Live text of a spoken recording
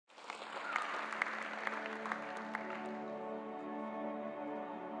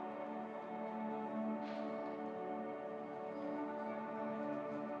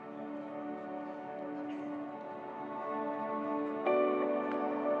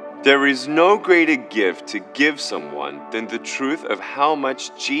There is no greater gift to give someone than the truth of how much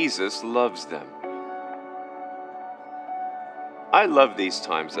Jesus loves them. I love these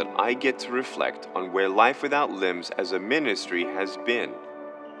times that I get to reflect on where Life Without Limbs as a ministry has been.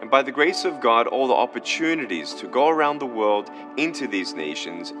 And by the grace of God, all the opportunities to go around the world into these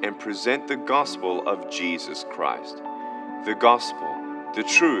nations and present the gospel of Jesus Christ. The gospel, the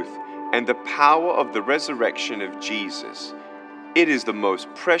truth, and the power of the resurrection of Jesus. It is the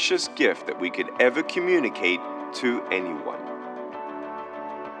most precious gift that we could ever communicate to anyone.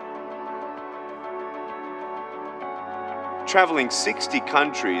 Traveling 60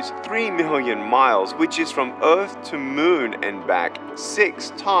 countries, 3 million miles, which is from Earth to Moon and back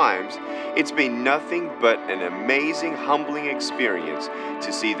 6 times, it's been nothing but an amazing, humbling experience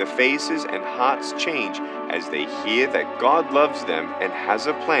to see the faces and hearts change as they hear that God loves them and has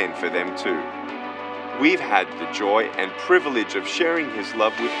a plan for them too. We've had the joy and privilege of sharing His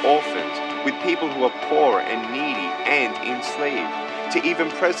love with orphans, with people who are poor and needy and enslaved, to even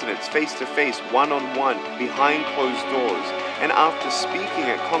presidents face-to-face, one-on-one, behind closed doors. And after speaking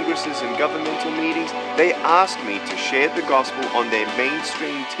at congresses and governmental meetings, they asked me to share the gospel on their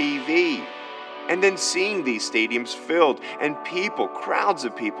mainstream TV. And then seeing these stadiums filled and people, crowds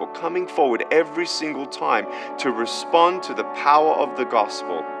of people coming forward every single time to respond to the power of the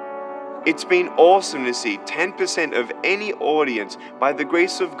gospel. It's been awesome to see 10% of any audience, by the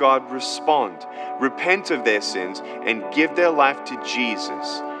grace of God, respond, repent of their sins, and give their life to Jesus.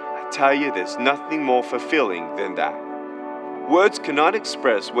 I tell you, there's nothing more fulfilling than that. Words cannot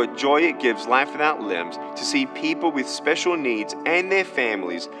express what joy it gives Life Without Limbs to see people with special needs and their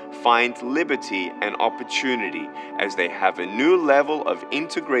families find liberty and opportunity as they have a new level of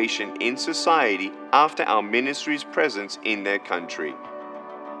integration in society after our ministry's presence in their country.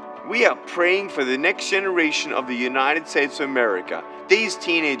 We are praying for the next generation of the United States of America, these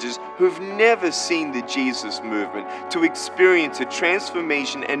teenagers who've never seen the Jesus movement, to experience a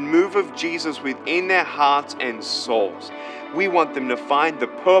transformation and move of Jesus within their hearts and souls. We want them to find the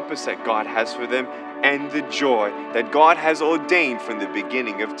purpose that God has for them and the joy that God has ordained from the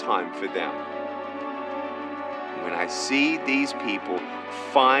beginning of time for them. When I see these people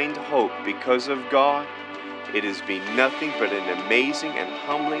find hope because of God, it has been nothing but an amazing and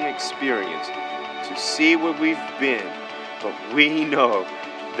humbling experience to see where we've been, but we know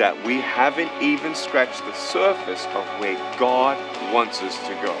that we haven't even scratched the surface of where God wants us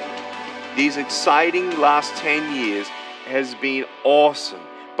to go. These exciting last 10 years has been awesome,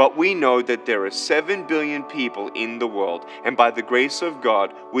 but we know that there are 7 billion people in the world, and by the grace of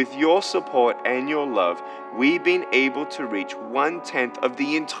God, with your support and your love, we've been able to reach 1/10 of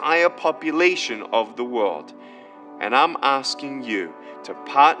the entire population of the world. And I'm asking you to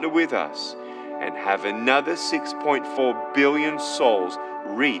partner with us and have another 6.4 billion souls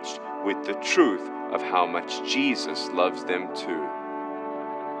reached with the truth of how much Jesus loves them too.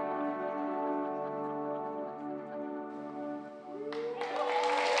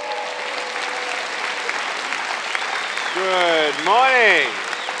 Good morning.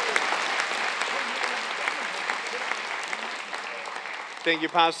 Thank you,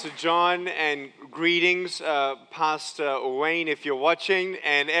 Pastor John, and greetings, Pastor Wayne, if you're watching,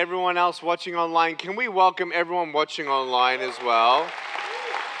 and everyone else watching online. Can we welcome everyone watching online as well?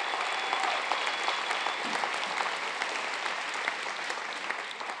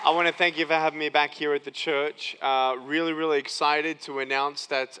 I want to thank you for having me back here at the church. Really excited to announce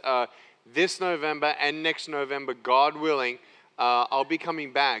that this November and next November, God willing, I'll be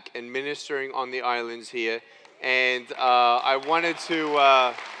coming back and ministering on the islands here. And I wanted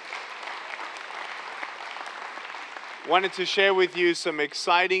to share with you some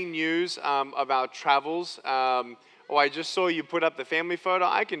exciting news about travels. I just saw you put up the family photo.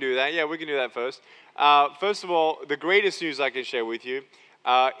 I can do that. Yeah, we can do that first. First of all, the greatest news I can share with you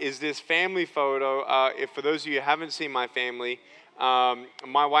is this family photo. If for those of you who haven't seen my family,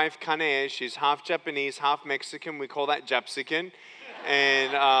 my wife Kane, she's half Japanese, half Mexican. We call that Japsican.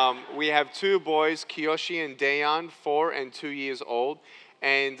 And we have 2 boys, Kiyoshi and Dayan, 4 and 2 years old.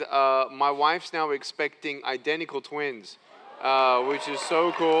 And my wife's now expecting identical twins, which is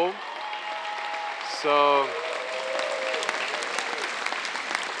so cool. So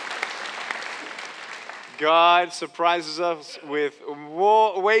God surprises us with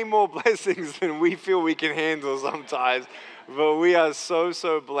way more blessings than we feel we can handle sometimes. But we are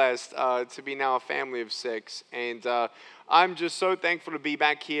so blessed to be now a family of 6. And I'm just so thankful to be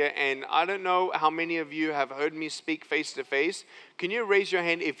back here. And I don't know how many of you have heard me speak face-to-face. Can you raise your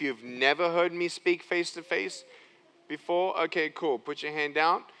hand if you've never heard me speak face-to-face before? Okay, cool. Put your hand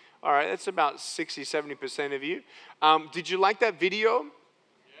down. All right, that's about 60-70% of you. Did you like that video?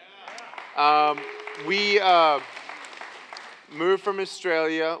 We moved from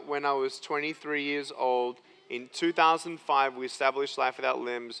Australia when I was 23 years old. In 2005, we established Life Without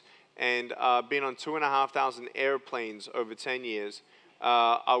Limbs, and been on 2,500 airplanes over 10 years.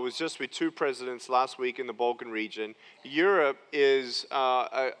 I was just with 2 presidents last week in the Balkan region. Europe is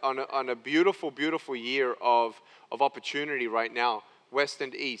on a beautiful, beautiful year of opportunity right now, West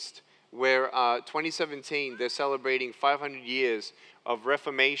and East, where 2017, they're celebrating 500 years of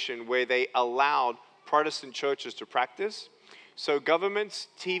Reformation, where they allowed Protestant churches to practice. So governments,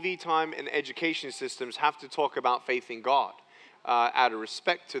 TV time, and education systems have to talk about faith in God out of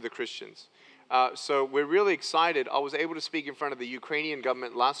respect to the Christians. So we're really excited. I was able to speak in front of the Ukrainian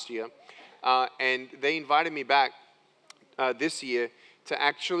government last year, and they invited me back this year to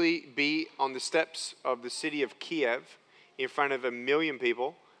actually be on the steps of the city of Kiev in front of 1 million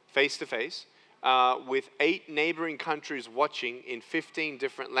people, face to face, with 8 neighboring countries watching in 15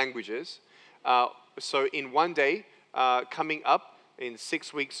 different languages. So in one day, coming up in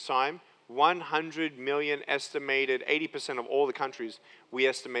 6 weeks' time, 100 million estimated, 80% of all the countries we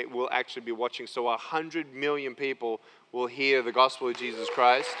estimate will actually be watching. So 100 million people will hear the gospel of Jesus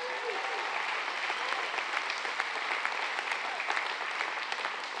Christ.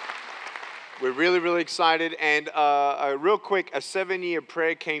 We're really, really excited. And real quick, a 7-year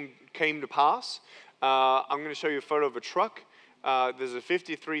prayer came to pass. I'm going to show you a photo of a truck. There's a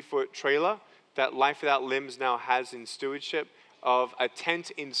 53-foot trailer that Life Without Limbs now has in stewardship of a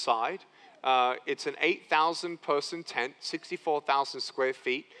tent inside. It's an 8,000 person tent, 64,000 square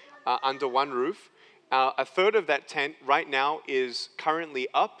feet under one roof. A third of that tent right now is currently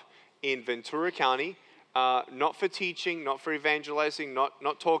up in Ventura County, not for teaching, not for evangelizing,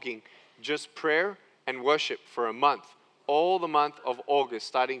 not talking, just prayer and worship for a month, all the month of August,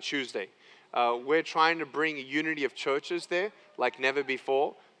 starting Tuesday. We're trying to bring a unity of churches there like never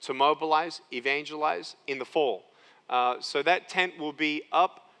before to mobilize, evangelize in the fall. So that tent will be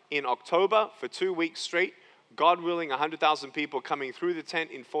up in October for 2 weeks straight. God willing, 100,000 people coming through the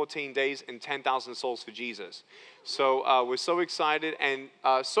tent in 14 days and 10,000 souls for Jesus. So we're so excited. And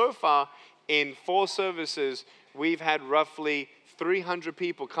so far, in 4 services, we've had roughly 300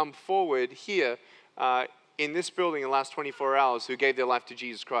 people come forward here in this building in the last 24 hours who gave their life to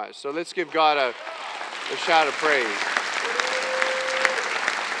Jesus Christ. So let's give God a shout of praise.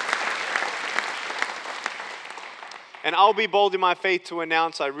 And I'll be bold in my faith to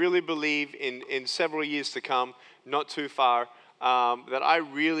announce I really believe in several years to come, not too far, that I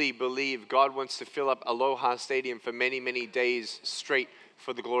really believe God wants to fill up Aloha Stadium for many, many days straight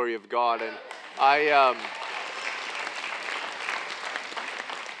for the glory of God. And I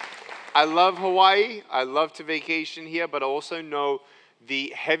love Hawaii. I love to vacation here, but I also know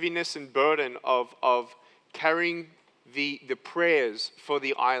the heaviness and burden of carrying the prayers for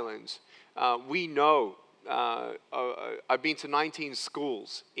the islands. We know. I've been to 19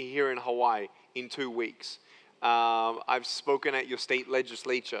 schools here in Hawaii in 2 weeks. I've spoken at your state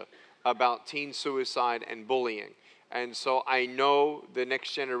legislature about teen suicide and bullying. And so I know the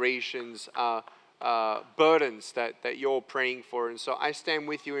next generation's burdens that you're praying for. And so I stand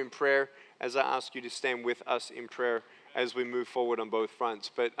with you in prayer as I ask you to stand with us in prayer as we move forward on both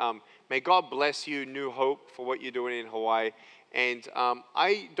fronts. But may God bless you, New Hope, for what you're doing in Hawaii. And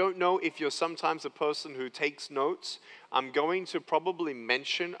I don't know if you're sometimes a person who takes notes. I'm going to probably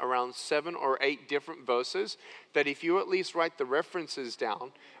mention around 7 or 8 different verses that if you at least write the references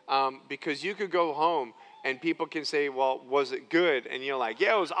down, because you could go home and people can say, well, was it good? And you're like,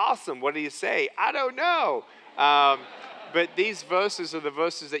 yeah, it was awesome. What do you say? I don't know. But these verses are the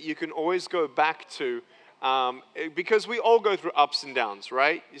verses that you can always go back to because we all go through ups and downs,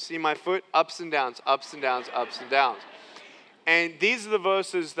 right? You see my foot? Ups and downs, ups and downs, ups and downs. And these are the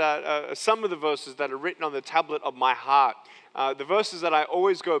verses that, some of the verses that are written on the tablet of my heart. The verses that I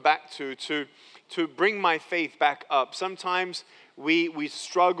always go back to bring my faith back up. Sometimes we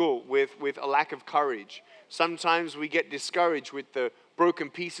struggle with a lack of courage. Sometimes we get discouraged with the broken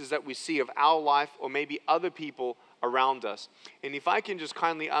pieces that we see of our life or maybe other people around us. And if I can just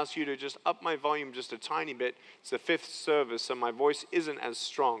kindly ask you to just up my volume just a tiny bit. It's the 5th service, so my voice isn't as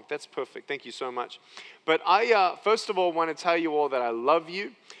strong. That's perfect. Thank you so much. But I, first of all, want to tell you all that I love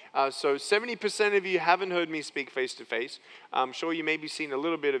you. So 70% of you haven't heard me speak face to face. I'm sure you may be seeing a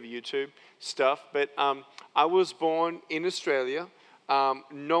little bit of YouTube stuff. But I was born in Australia.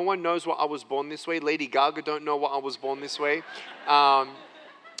 No one knows why I was born this way. Lady Gaga don't know why I was born this way.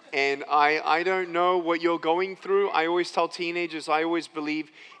 And I don't know what you're going through. I always tell teenagers, I always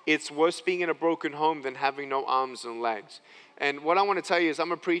believe it's worse being in a broken home than having no arms and legs. And what I want to tell you is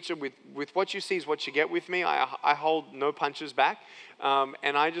I'm a preacher. With what you see is what you get with me. I hold no punches back.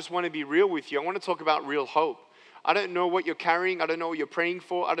 And I just want to be real with you. I want to talk about real hope. I don't know what you're carrying. I don't know what you're praying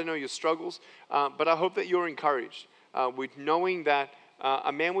for. I don't know your struggles. But I hope that you're encouraged with knowing that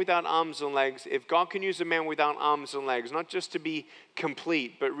a man without arms and legs, if God can use a man without arms and legs, not just to be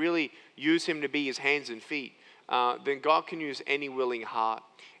complete, but really use him to be his hands and feet, then God can use any willing heart.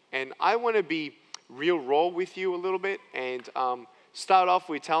 And I want to be real raw with you a little bit and start off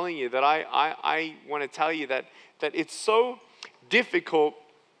with telling you that I want to tell you that it's so difficult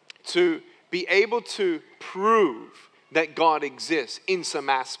to be able to prove that God exists in some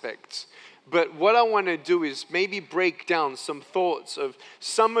aspects. But what I want to do is maybe break down some thoughts of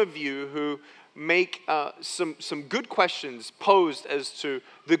some of you who make some good questions posed as to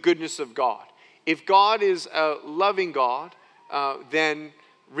the goodness of God. If God is a loving God, then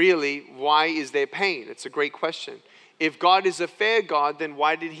really, why is there pain? It's a great question. If God is a fair God, then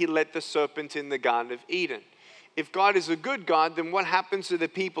why did he let the serpent in the Garden of Eden? If God is a good God, then what happens to the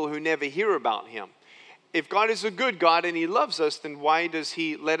people who never hear about him? If God is a good God and he loves us, then why does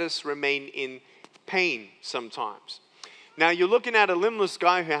he let us remain in pain sometimes? Now, you're looking at a limbless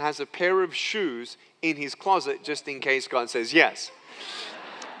guy who has a pair of shoes in his closet just in case God says yes.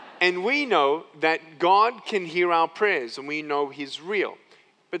 And we know that God can hear our prayers and we know he's real.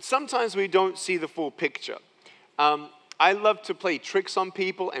 But sometimes we don't see the full picture. I love to play tricks on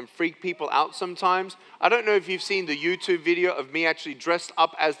people and freak people out sometimes. I don't know if you've seen the YouTube video of me actually dressed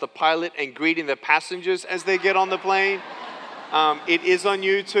up as the pilot and greeting the passengers as they get on the plane. It is on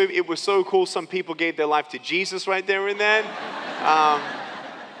YouTube. It was so cool. Some people gave their life to Jesus right there and then.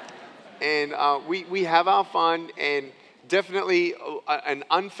 We have our fun, and definitely an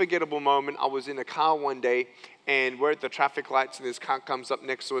unforgettable moment. I was in a car one day, and we're at the traffic lights, and this car comes up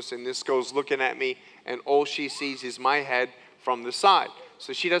next to us, and this girl's looking at me, and all she sees is my head from the side.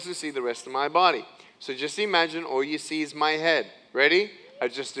 So she doesn't see the rest of my body. So just imagine all you see is my head. Ready? I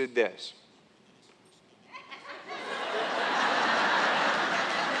just did this.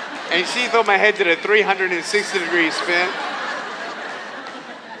 And she thought my head did a 360-degree spin.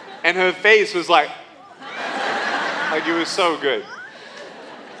 And her face was like it was so good.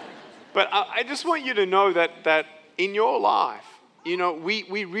 But I just want you to know that in your life, you know,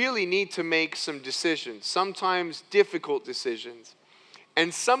 we really need to make some decisions, sometimes difficult decisions.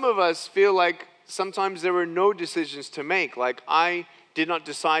 And some of us feel like sometimes there are no decisions to make. Like, I did not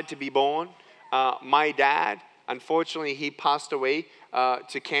decide to be born. My dad, unfortunately, he passed away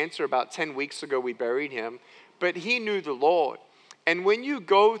to cancer about 10 weeks ago. We buried him. But he knew the Lord. And when you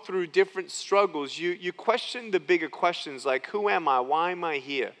go through different struggles, you question the bigger questions like, who am I? Why am I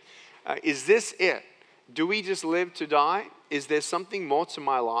here? Is this it? Do we just live to die? Is there something more to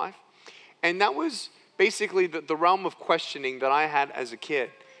my life? And that was basically the realm of questioning that I had as a kid.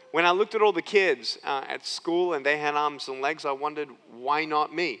 When I looked at all the kids at school and they had arms and legs, I wondered, why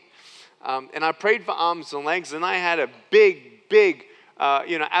not me? And I prayed for arms and legs, and I had a big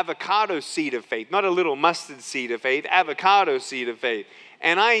avocado seed of faith. Not a little mustard seed of faith, avocado seed of faith.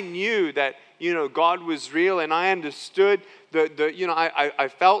 And I knew that, God was real, and I understood I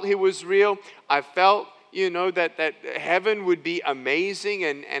felt he was real. I felt, that heaven would be amazing,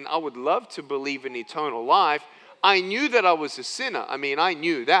 and I would love to believe in eternal life. I knew that I was a sinner. I mean, I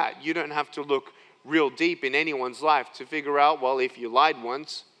knew that. You don't have to look real deep in anyone's life to figure out, well, if you lied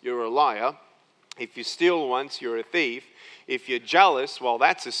once, you're a liar. If you steal once, you're a thief. If you're jealous, well,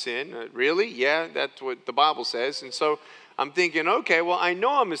 that's a sin. Really? Yeah, that's what the Bible says. And so I'm thinking, okay, well, I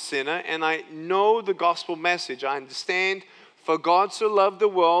know I'm a sinner, and I know the gospel message. I understand, for God so loved the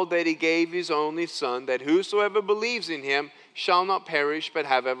world that he gave his only Son, that whosoever believes in him shall not perish but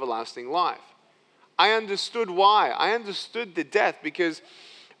have everlasting life. I understood why. I understood the death, because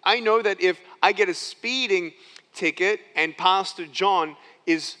I know that if I get a speeding ticket and Pastor John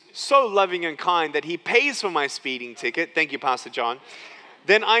is so loving and kind that he pays for my speeding ticket, thank you, Pastor John,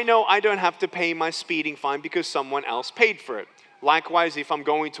 then I know I don't have to pay my speeding fine because someone else paid for it. Likewise, if I'm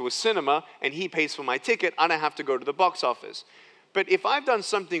going to a cinema and he pays for my ticket, I don't have to go to the box office. But if I've done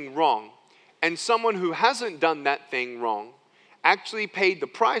something wrong and someone who hasn't done that thing wrong actually paid the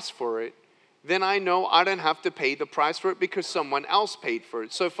price for it, then I know I don't have to pay the price for it because someone else paid for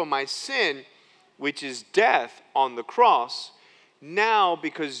it. So for my sin, which is death on the cross, now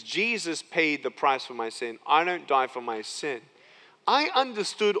because Jesus paid the price for my sin, I don't die for my sin. I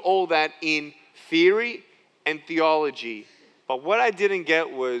understood all that in theory and theology. But what I didn't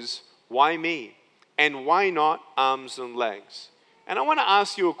get was, why me? And why not arms and legs? And I want to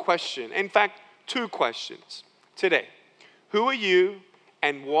ask you a question. In fact, two questions today. Who are you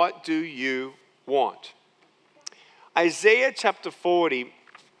and what do you want? Isaiah chapter 40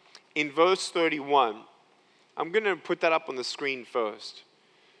 in verse 31. I'm going to put that up on the screen first.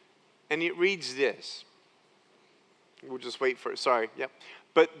 And it reads this. We'll just wait for it. Sorry. Yep.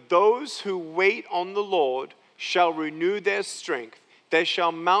 But those who wait on the Lord shall renew their strength. They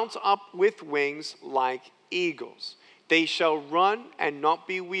shall mount up with wings like eagles. They shall run and not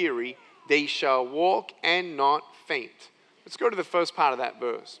be weary. They shall walk and not faint. Let's go to the first part of that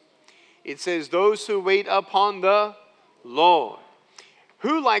verse. It says, those who wait upon the Lord.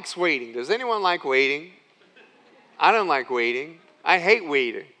 Who likes waiting? Does anyone like waiting? I don't like waiting. I hate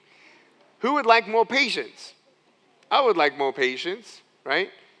waiting. Who would like more patience? I would like more patience, right?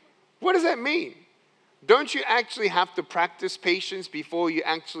 What does that mean? Don't you actually have to practice patience before you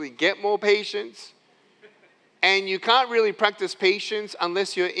actually get more patience? And you can't really practice patience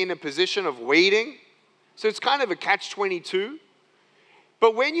unless you're in a position of waiting. So it's kind of a catch-22.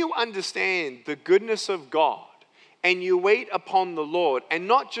 But when you understand the goodness of God and you wait upon the Lord, and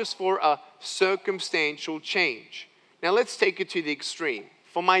not just for a circumstantial change. Now let's take it to the extreme.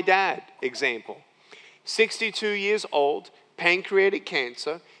 For my dad, example, 62 years old, pancreatic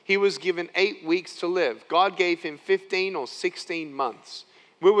cancer. He was given 8 weeks to live. God gave him 15 or 16 months.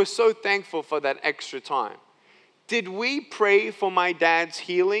 We were so thankful for that extra time. Did we pray for my dad's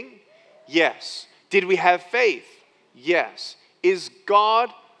healing? Yes. Did we have faith? Yes. Is God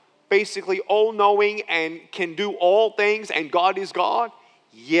basically all-knowing and can do all things and God is God?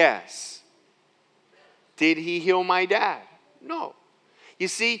 Yes. Did he heal my dad? No. You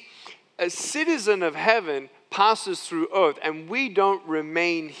see, a citizen of heaven passes through earth and we don't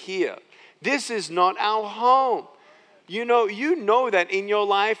remain here. This is not our home. You know that in your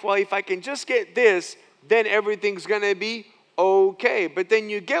life, well, if I can just get this, then everything's going to be okay. But then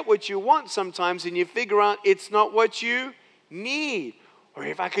you get what you want sometimes and you figure out it's not what you need. Or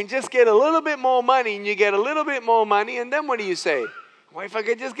if I can just get a little bit more money, and you get a little bit more money, and then what do you say? Well, if I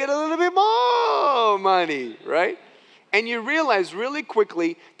could just get a little bit more money, right? And you realize really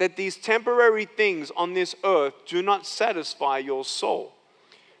quickly that these temporary things on this earth do not satisfy your soul.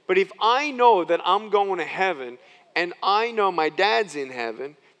 But if I know that I'm going to heaven, and I know my dad's in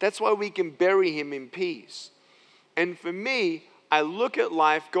heaven, that's why we can bury him in peace. And for me, I look at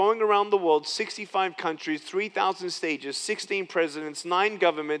life going around the world, 65 countries, 3,000 stages, 16 presidents, 9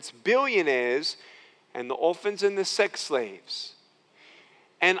 governments, billionaires, and the orphans and the sex slaves.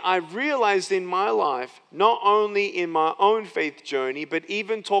 And I've realized in my life, not only in my own faith journey, but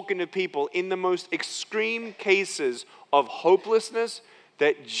even talking to people in the most extreme cases of hopelessness,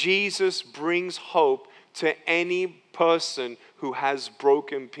 that Jesus brings hope to any person who has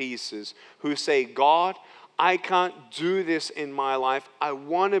broken pieces, who say, God, I can't do this in my life. I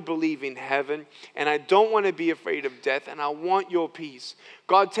want to believe in heaven, and I don't want to be afraid of death, and I want your peace.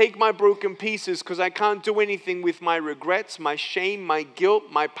 God, take my broken pieces because I can't do anything with my regrets, my shame, my guilt,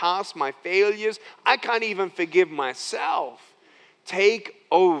 my past, my failures. I can't even forgive myself. Take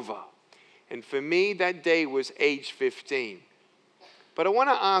over. And for me, that day was age 15. But I want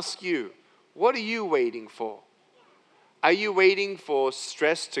to ask you, what are you waiting for? Are you waiting for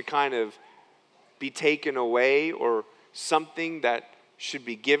stress to kind of be taken away, or something that should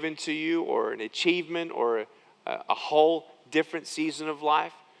be given to you, or an achievement, or a whole different season of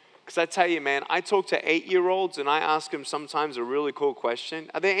life? Because I tell you, man, I talk to 8-year-olds and I ask them sometimes a really cool question.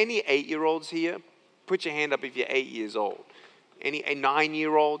 Are there any 8-year-olds here? Put your hand up if you're 8 years old. Any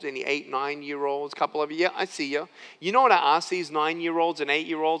 9-year-olds? Any 8, 9-year-olds? Couple of you? Yeah, I see you. You know what I ask these 9-year-olds and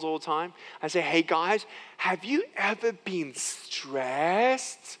 8-year-olds all the time? I say, hey guys, have you ever been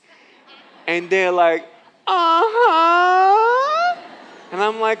stressed? And they're like, uh-huh. And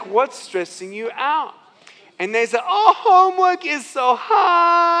I'm like, what's stressing you out? And they say, oh, homework is so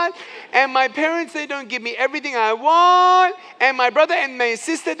hard. And my parents, they don't give me everything I want. And my brother and my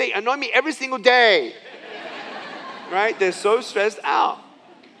sister, they annoy me every single day. Right? They're so stressed out.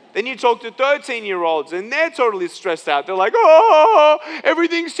 Then you talk to 13-year-olds and they're totally stressed out. They're like, oh,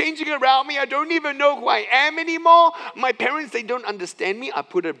 everything's changing around me. I don't even know who I am anymore. My parents, they don't understand me. I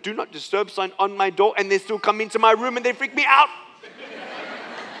put a do not disturb sign on my door and they still come into my room and they freak me out.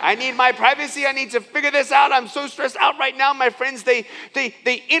 I need my privacy. I need to figure this out. I'm so stressed out right now. My friends, they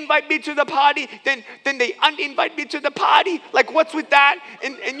invite me to the party. Then they uninvite me to the party. Like, what's with that?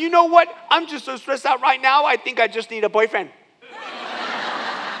 And you know what? I'm just so stressed out right now. I think I just need a boyfriend.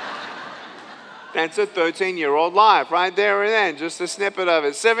 That's a 13-year-old life right there and then, just a snippet of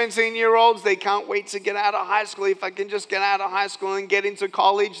it. 17-year-olds, they can't wait to get out of high school. If I can just get out of high school and get into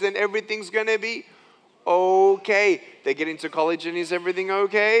college, then everything's going to be Okay. They get into college and is everything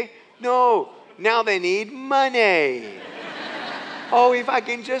okay? No. Now they need money. Oh, if I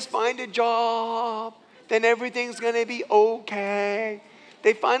can just find a job, then everything's going to be okay.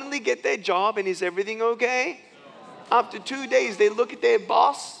 They finally get their job and is everything okay? After 2 days, they look at their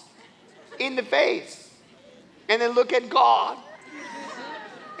boss in the face and then look at God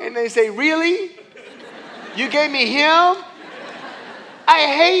and they say, really? You gave me him? I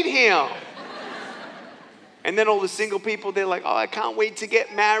hate him. And then all the single people, they're like, oh, I can't wait to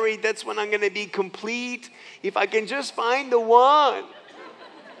get married. That's when I'm going to be complete. If I can just find the one,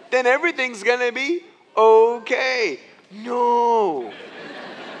 then everything's going to be okay. No.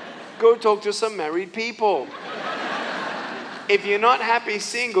 Go talk to some married people. If you're not happy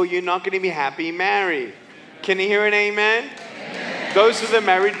single, you're not going to be happy married. Can you hear an amen? Amen. Those are the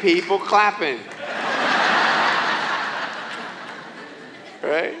married people clapping.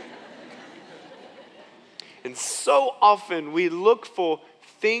 Right? And so often we look for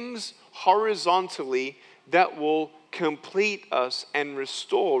things horizontally that will complete us and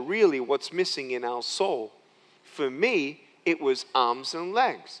restore really what's missing in our soul. For me, it was arms and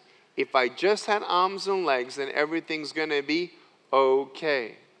legs. If I just had arms and legs, then everything's going to be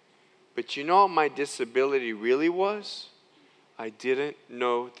okay. But you know what my disability really was? I didn't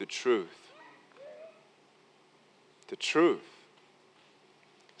know the truth. The truth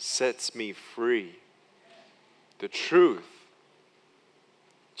sets me free. The truth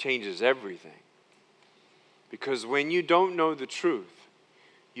changes everything. Because when you don't know the truth,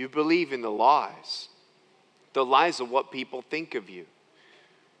 you believe in the lies. The lies of what people think of you.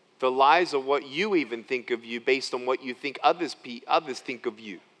 The lies of what you even think of you based on what you think others think of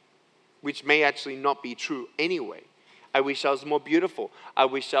you, which may actually not be true anyway. I wish I was more beautiful. I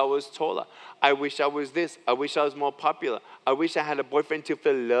wish I was taller. I wish I was this. I wish I was more popular. I wish I had a boyfriend to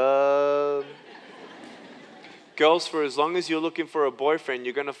feel love. Girls, for as long as you're looking for a boyfriend,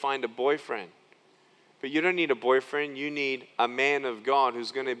 you're going to find a boyfriend. But you don't need a boyfriend. You need a man of God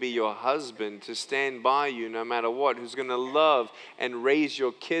who's going to be your husband to stand by you no matter what, who's going to love and raise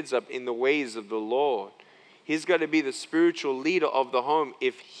your kids up in the ways of the Lord. He's got to be the spiritual leader of the home.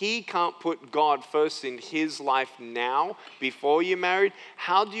 If he can't put God first in his life now, before you're married,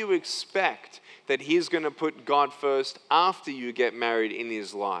 how do you expect that he's going to put God first after you get married in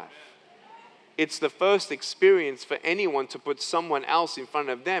his life? It's the first experience for anyone to put someone else in front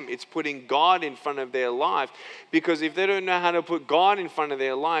of them. It's putting God in front of their life. Because if they don't know how to put God in front of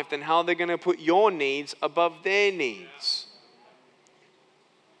their life, then how are they going to put your needs above their needs?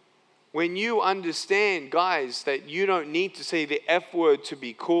 When you understand, guys, that you don't need to say the F word to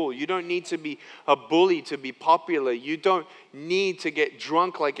be cool. You don't need to be a bully to be popular. You don't need to get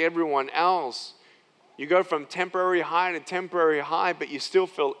drunk like everyone else. You go from temporary high to temporary high, but you still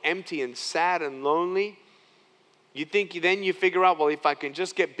feel empty and sad and lonely. You think then you figure out, well, if I can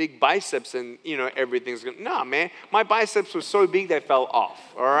just get big biceps and, everything's going to... Nah, man. My biceps were so big they fell off,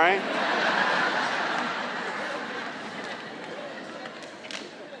 all right?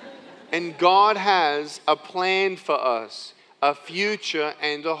 And God has a plan for us, a future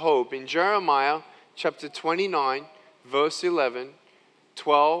and a hope. In Jeremiah chapter 29, verse 11,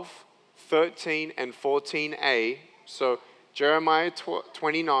 12, 13 and 14a. So Jeremiah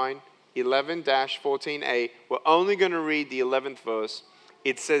 29, 11-14a. We're only going to read the 11th verse.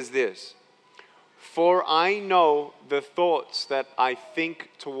 It says this: For I know the thoughts that I think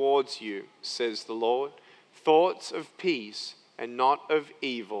towards you, says the Lord, thoughts of peace and not of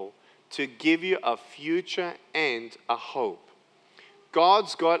evil, to give you a future and a hope.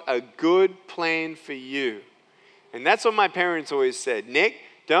 God's got a good plan for you. And that's what my parents always said. Nick,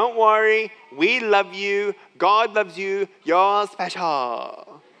 don't worry, we love you, God loves you, you're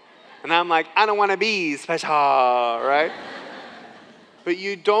special. And I'm like, I don't want to be special, right? But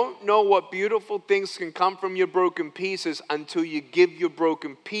you don't know what beautiful things can come from your broken pieces until you give your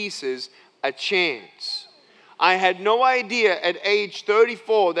broken pieces a chance. I had no idea at age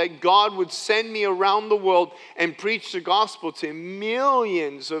 34 that God would send me around the world and preach the gospel to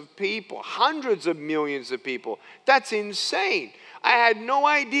millions of people, hundreds of millions of people. That's insane. I had no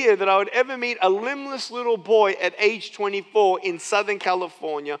idea that I would ever meet a limbless little boy at age 24 in Southern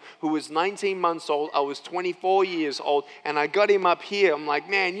California who was 19 months old. I was 24 years old, and I got him up here. I'm like,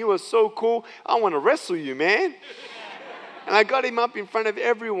 man, you are so cool. I want to wrestle you, man. And I got him up in front of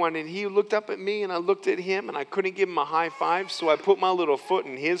everyone, and he looked up at me, and I looked at him, and I couldn't give him a high five, so I put my little foot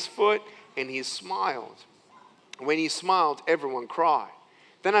in his foot, and he smiled. When he smiled, everyone cried.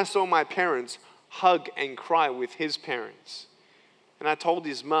 Then I saw my parents hug and cry with his parents. And I told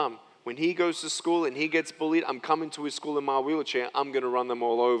his mom, when he goes to school and he gets bullied, I'm coming to his school in my wheelchair. I'm going to run them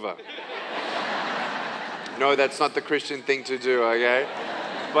all over. No, that's not the Christian thing to do, okay?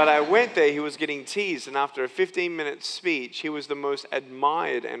 But I went there, he was getting teased, and after a 15-minute speech, he was the most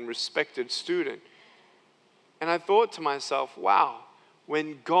admired and respected student. And I thought to myself, wow,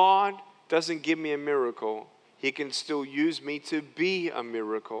 when God doesn't give me a miracle, he can still use me to be a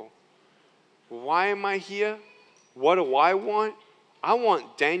miracle. Why am I here? What do I want? I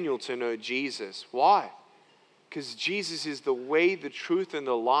want Daniel to know Jesus. Why? Because Jesus is the way, the truth, and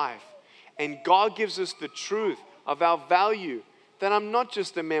the life. And God gives us the truth of our value. That I'm not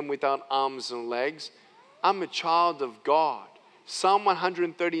just a man without arms and legs. I'm a child of God. Psalm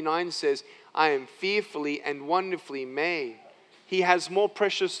 139 says, I am fearfully and wonderfully made. He has more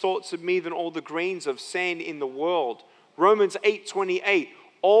precious thoughts of me than all the grains of sand in the world. Romans 8:28,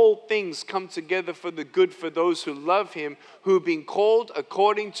 all things come together for the good for those who love him, who have been called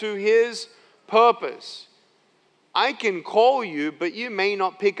according to his purpose. I can call you, but you may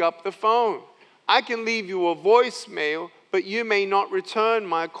not pick up the phone. I can leave you a voicemail, but you may not return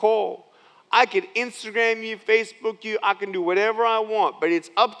my call. I can Instagram you, Facebook you, I can do whatever I want, but it's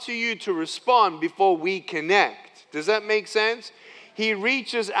up to you to respond before we connect. Does that make sense? He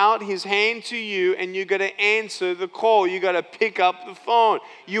reaches out his hand to you and you got to answer the call. You got to pick up the phone.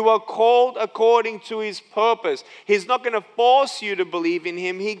 You are called according to his purpose. He's not going to force you to believe in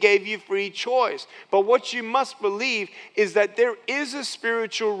him. He gave you free choice. But what you must believe is that there is a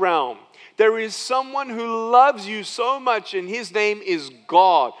spiritual realm. There is someone who loves you so much, and his name is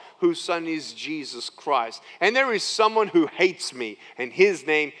God, whose son is Jesus Christ. And there is someone who hates me, and his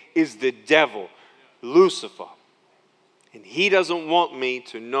name is the devil, Lucifer. And he doesn't want me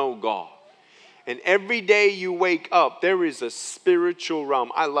to know God. And every day you wake up, there is a spiritual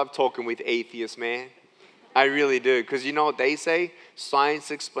realm. I love talking with atheists, man. I really do. Because you know what they say? Science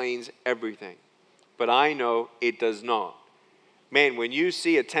explains everything. But I know it does not. Man, when you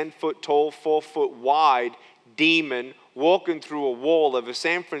see a 10-foot tall, 4-foot wide demon walking through a wall of a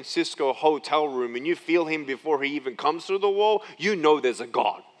San Francisco hotel room and you feel him before he even comes through the wall, you know there's a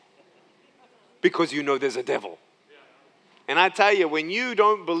God. Because you know there's a devil. And I tell you, when you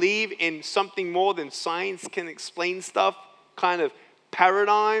don't believe in something more than science can explain stuff, kind of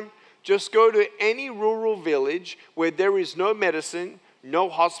paradigm, just go to any rural village where there is no medicine, no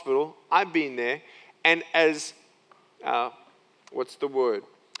hospital. I've been there. And as,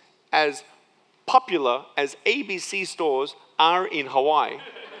 as popular as ABC stores are in Hawaii,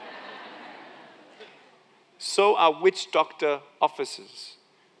 so are witch doctor offices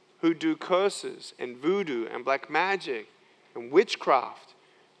who do curses and voodoo and black magic and witchcraft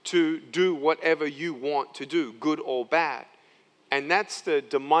to do whatever you want to do, good or bad. And that's the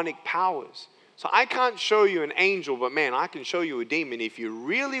demonic powers. So I can't show you an angel, but man, I can show you a demon. If you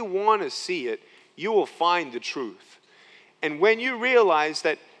really want to see it, you will find the truth. And when you realize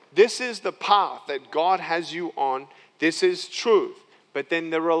that this is the path that God has you on, this is truth. But then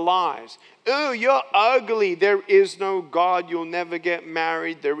there are lies. Oh, you're ugly. There is no God. You'll never get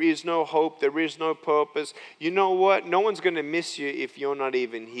married. There is no hope. There is no purpose. You know what? No one's going to miss you if you're not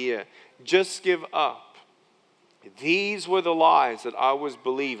even here. Just give up. These were the lies that I was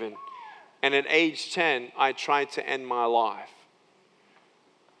believing. And at age 10, I tried to end my life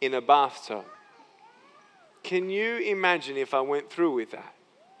in a bathtub. Can you imagine if I went through with that?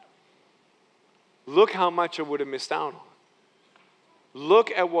 Look how much I would have missed out on.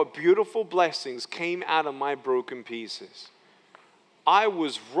 Look at what beautiful blessings came out of my broken pieces. I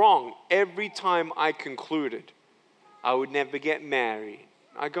was wrong every time I concluded I would never get married.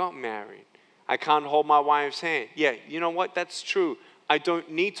 I got married. I can't hold my wife's hand. Yeah, you know what? That's true. I don't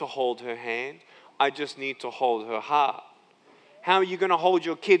need to hold her hand. I just need to hold her heart. How are you going to hold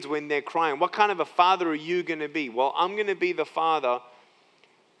your kids when they're crying? What kind of a father are you going to be? Well, I'm going to be the father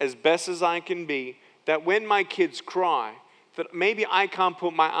as best as I can be, that when my kids cry, that maybe I can't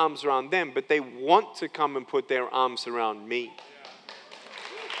put my arms around them, but they want to come and put their arms around me.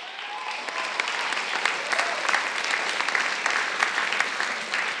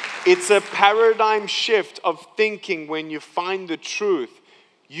 It's a paradigm shift of thinking when you find the truth.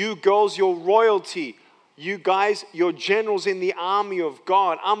 You girls, you're royalty. You guys, you're generals in the army of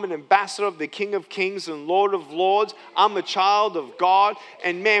God. I'm an ambassador of the King of Kings and Lord of Lords. I'm a child of God.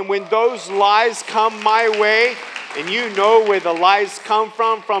 And man, when those lies come my way, and you know where the lies come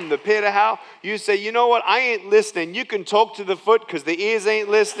from the pit of hell, you say, you know what, I ain't listening. You can talk to the foot because the ears ain't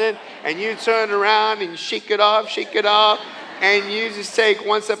listening. And you turn around and shake it off. And you just take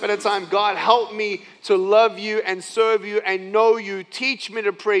one step at a time. God, help me to love you and serve you and know you. Teach me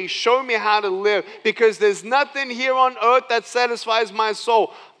to pray. Show me how to live. Because there's nothing here on earth that satisfies my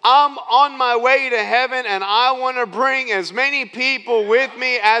soul. I'm on my way to heaven and I want to bring as many people with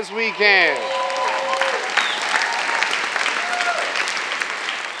me as we can.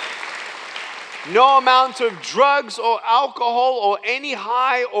 No amount of drugs or alcohol or any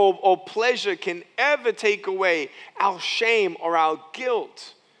high or pleasure can ever take away our shame or our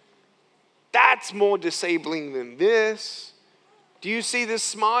guilt. That's more disabling than this. Do you see this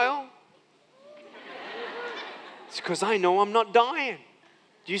smile? It's because I know I'm not dying.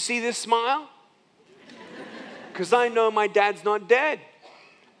 Do you see this smile? Because I know my dad's not dead.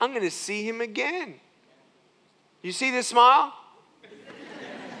 I'm going to see him again. You see this smile?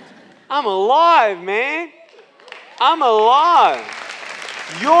 I'm alive, man. I'm alive.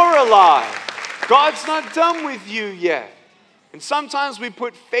 You're alive. God's not done with you yet. And sometimes we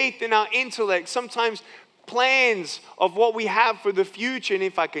put faith in our intellect, sometimes plans of what we have for the future. And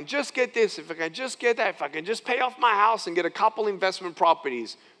if I can just get this, if I can just get that, if I can just pay off my house and get a couple investment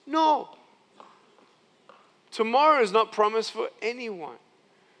properties. No. Tomorrow is not promised for anyone.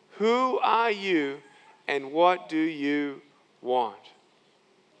 Who are you and what do you want?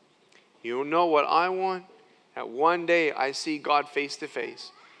 You know what I want? That one day I see God face to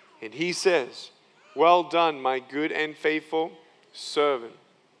face. And He says, well done, my good and faithful servant.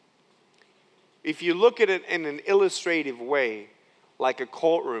 If you look at it in an illustrative way, like a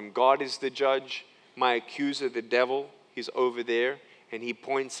courtroom, God is the judge, my accuser, the devil, he's over there, and he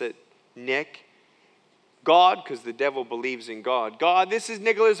points at Nick. God, because the devil believes in God. God, this is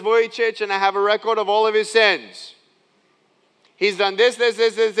Nicholas Vujicic, and I have a record of all of his sins. He's done this, 6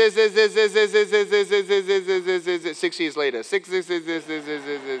 years later.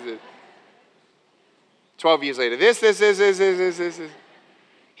 12 years later. This.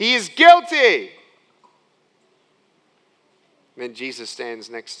 He is guilty. Then Jesus stands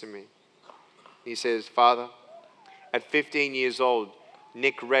next to me. He says, Father, at 15 years old,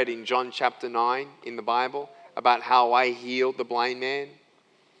 Nick read in John chapter 9 in the Bible about how I healed the blind man.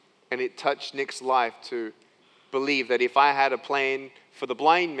 And it touched Nick's life to believe that if I had a plan for the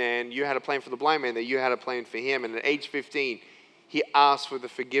blind man, you had a plan for the blind man, that you had a plan for him. And at age 15, he asked for the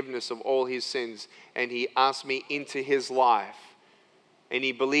forgiveness of all his sins. And he asked me into his life. And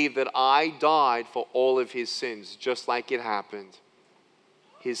he believed that I died for all of his sins, just like it happened.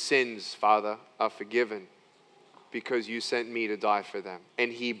 His sins, Father, are forgiven because you sent me to die for them.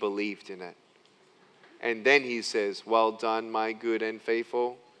 And he believed in it. And then he says, well done, my good and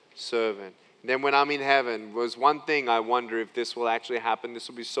faithful servant. And then when I'm in heaven, was one thing I wonder if this will actually happen. This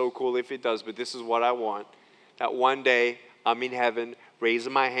will be so cool if it does, but this is what I want. That one day I'm in heaven,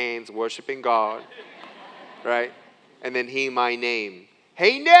 raising my hands, worshiping God, right? And then hear my name.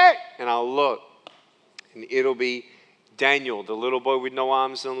 Hey, Nick! And I'll look. And it'll be Daniel, the little boy with no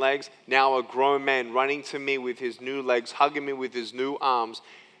arms and legs, now a grown man running to me with his new legs, hugging me with his new arms,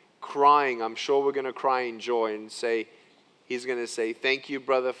 crying. I'm sure we're going to cry in joy and say, he's going to say, thank you,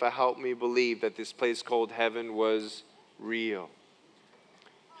 brother, for helping me believe that this place called heaven was real.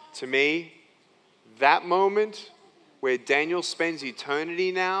 To me, that moment where Daniel spends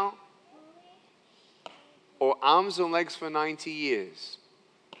eternity now, or arms and legs for 90 years.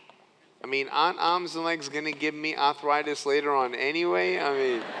 I mean, aren't arms and legs going to give me arthritis later on anyway? I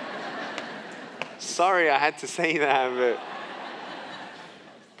mean, sorry I had to say that,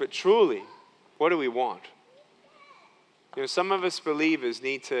 but truly, what do we want? You know, some of us believers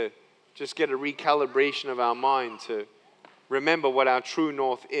need to just get a recalibration of our mind to remember what our true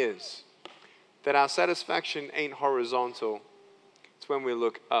north is. That our satisfaction ain't horizontal. It's when we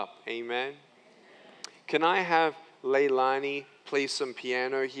look up. Amen? Can I have Leilani play some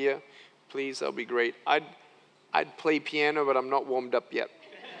piano here? Please, that'll be great. I'd play piano, but I'm not warmed up yet.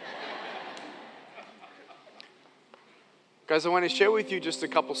 Guys, I want to share with you just a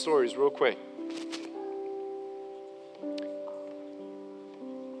couple stories real quick.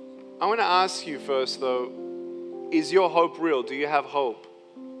 I want to ask you first, though, is your hope real? Do you have hope?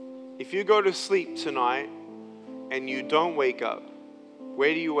 If you go to sleep tonight and you don't wake up,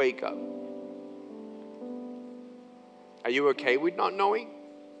 where do you wake up? Are you okay with not knowing?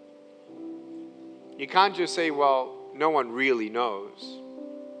 You can't just say, well, no one really knows.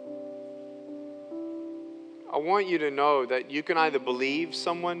 I want you to know that you can either believe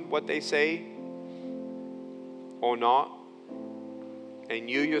someone, what they say, or not. And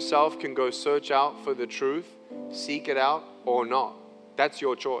you yourself can go search out for the truth, seek it out, or not. That's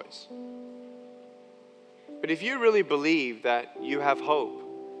your choice. But if you really believe that you have hope,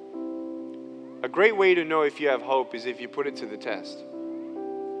 a great way to know if you have hope is if you put it to the test.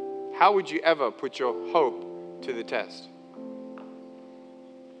 How would you ever put your hope to the test?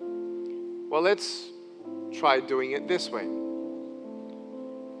 Well, let's try doing it this way.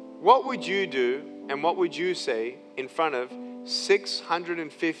 What would you do and what would you say in front of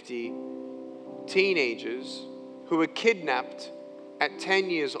 650 teenagers who were kidnapped at 10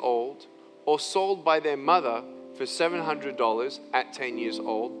 years old, or sold by their mother for $700 at 10 years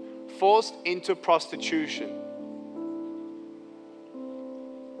old, forced into prostitution.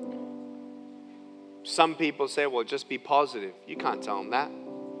 Some people say, well, just be positive. You can't tell them that.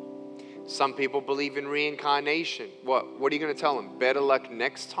 Some people believe in reincarnation. What are you going to tell them? Better luck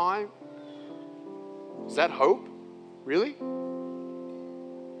next time? Is that hope? Really?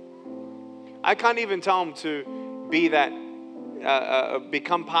 I can't even tell them to be that,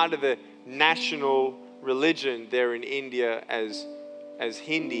 become part of the national religion there in India as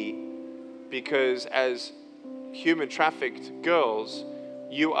Hindi, because as human trafficked girls,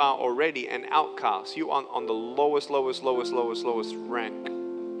 you are already an outcast. You are on the lowest rank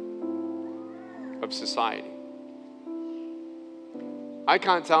of society. I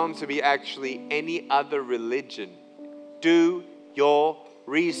can't tell them to be actually any other religion. Do your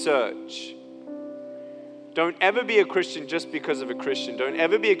research. Don't ever be a Christian just because of a Christian. Don't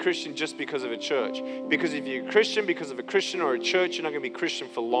ever be a Christian just because of a church. Because if you're a Christian because of a Christian or a church, you're not going to be Christian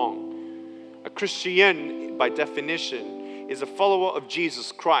for long. A Christian, by definition, is a follower of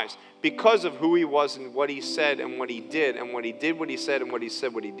Jesus Christ because of who he was and what he said and what he did and what he did, what he said, and what he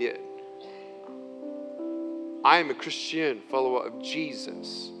said, what he did. I am a Christian follower of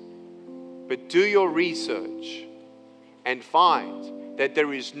Jesus. But do your research and find that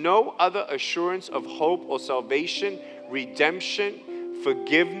there is no other assurance of hope or salvation, redemption,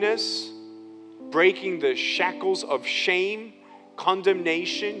 forgiveness, breaking the shackles of shame,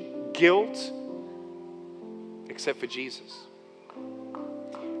 condemnation, guilt, except for Jesus.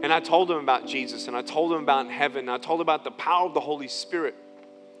 And I told him about Jesus, and I told him about heaven, and I told him about the power of the Holy Spirit.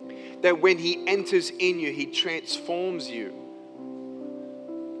 That when he enters in you, he transforms you.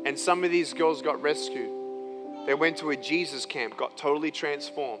 And some of these girls got rescued. They went to a Jesus camp, got totally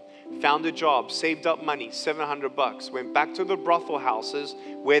transformed, found a job, saved up money, $700, went back to the brothel houses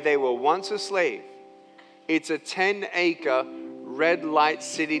where they were once a slave. It's a 10-acre red light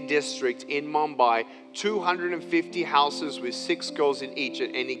city district in Mumbai, 250 houses with 6 girls in each at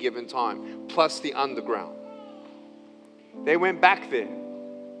any given time, plus the underground. They went back there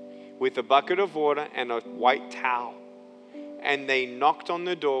with a bucket of water and a white towel. And they knocked on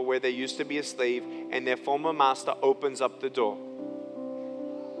the door where they used to be a slave, and their former master opens up the door.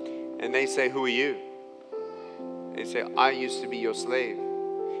 And they say, who are you? They say, I used to be your slave,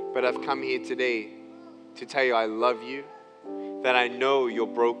 but I've come here today to tell you I love you, that I know you're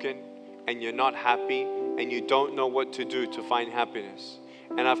broken and you're not happy and you don't know what to do to find happiness.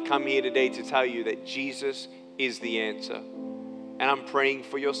 And I've come here today to tell you that Jesus is the answer. And I'm praying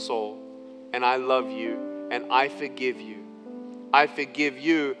for your soul, and I love you, and I forgive you. I forgive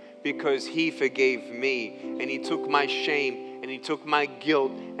you because he forgave me, and he took my shame, and he took my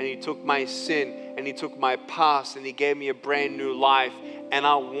guilt, and he took my sin, and he took my past, and he gave me a brand new life. And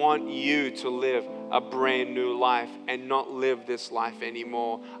I want you to live a brand new life and not live this life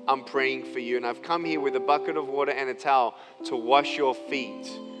anymore. I'm praying for you, and I've come here with a bucket of water and a towel to wash your feet,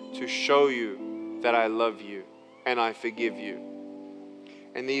 to show you that I love you and I forgive you.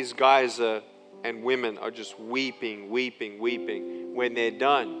 And these guys and women are just weeping. When they're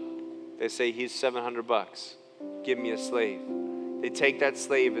done, they say, here's $700. Give me a slave. They take that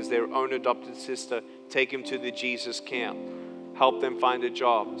slave as their own adopted sister, take him to the Jesus camp, help them find a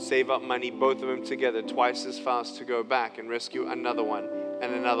job, save up money, both of them together, twice as fast to go back and rescue another one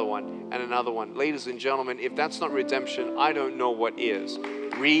and another one and another one. Ladies and gentlemen, if that's not redemption, I don't know what is.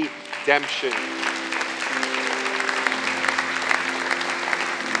 Redemption.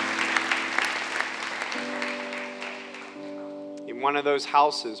 One of those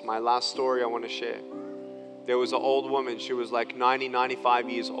houses, my last story I want to share, there was an old woman. She was like 90, 95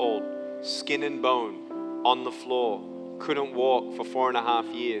 years old, skin and bone, on the floor, couldn't walk for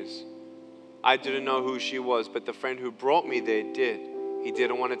 4.5 years. I didn't know who she was, but the friend who brought me there did. He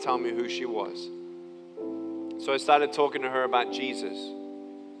didn't want to tell me who she was. So I started talking to her about Jesus.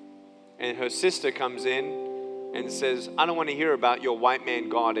 And her sister comes in and says, I don't want to hear about your white man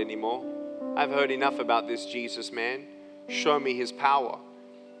God anymore. I've heard enough about this Jesus man. Show me his power.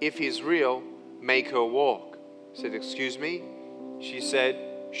 If he's real, make her walk. I said, excuse me? She said,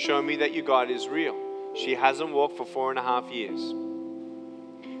 show me that your God is real. She hasn't walked for 4.5 years.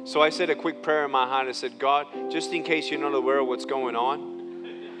 So I said a quick prayer in my heart. I said, God, just in case you're not aware of what's going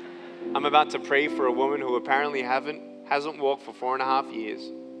on, I'm about to pray for a woman who apparently hasn't walked for 4.5 years.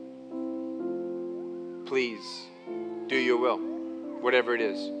 Please do your will, whatever it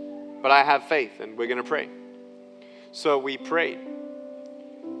is. But I have faith, and we're going to pray. So we prayed,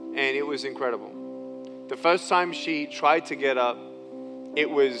 and it was incredible. The first time she tried to get up, it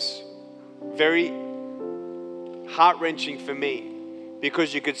was very heart-wrenching for me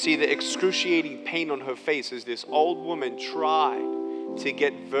because you could see the excruciating pain on her face as this old woman tried to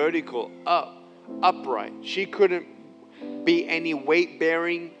get vertical, upright. She couldn't be any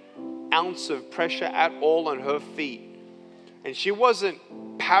weight-bearing ounce of pressure at all on her feet. And she wasn't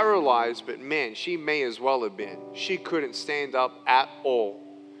paralyzed, but man, she may as well have been. She couldn't stand up at all.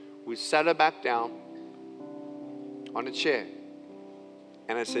 We sat her back down on a chair.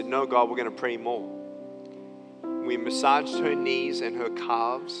 And I said, no, God, we're going to pray more. We massaged her knees and her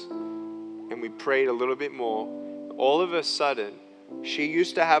calves, and we prayed a little bit more. All of a sudden, she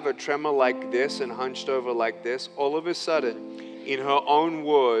used to have a tremor like this and hunched over like this. All of a sudden, in her own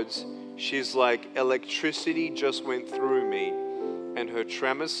words, she's like, electricity just went through me, and her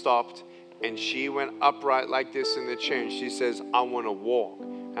tremor stopped, and she went upright like this in the chair, and she says, I want to walk.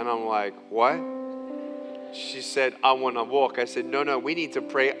 And I'm like, what? She said, I want to walk. I said, no, we need to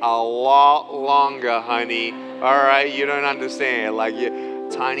pray a lot longer, honey. All right, you don't understand. Like,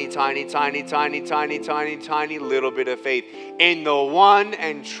 tiny little bit of faith in the one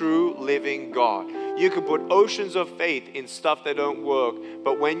and true living God. You can put oceans of faith in stuff that don't work,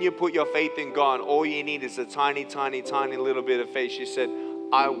 but when you put your faith in God, all you need is a tiny little bit of faith. She said,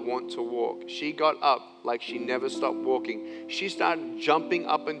 I want to walk. She got up like she never stopped walking. She started jumping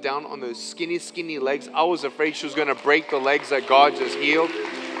up and down on those skinny legs. I was afraid she was going to break the legs that God just healed.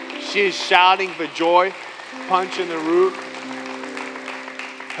 She is shouting for joy, punching the roof.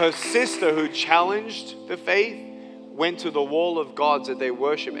 Her sister, who challenged the faith, went to the wall of gods that they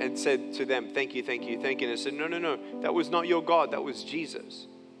worship and said to them, thank you. And I said, no, that was not your God, that was Jesus.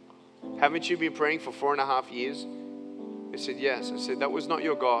 Haven't you been praying for 4.5 years? They said, yes. I said, that was not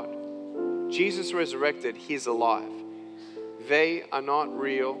your God. Jesus resurrected, he's alive. They are not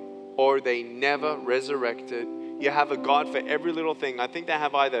real, or they never resurrected. You have a God for every little thing. I think they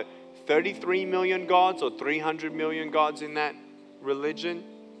have either 33 million gods or 300 million gods in that religion.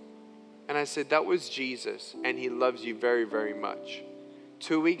 And I said, that was Jesus, and he loves you very, very much.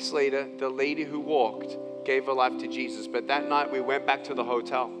 2 weeks later, the lady who walked gave her life to Jesus. But that night, we went back to the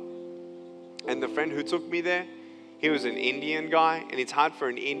hotel. And the friend who took me there, he was an Indian guy, and it's hard for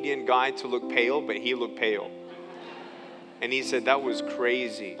an Indian guy to look pale, but he looked pale. And he said, that was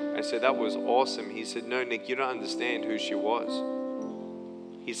crazy. I said, that was awesome. He said, no, Nick, you don't understand who she was.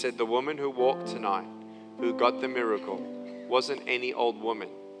 He said, the woman who walked tonight, who got the miracle, wasn't any old woman.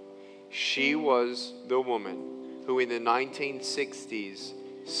 She was the woman who in the 1960s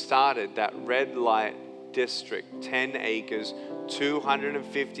started that red light district, 10 acres,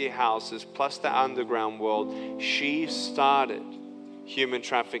 250 houses, plus the underground world. She started human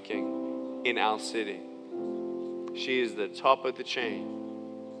trafficking in our city. She is the top of the chain.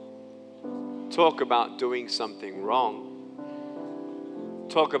 Talk about doing something wrong.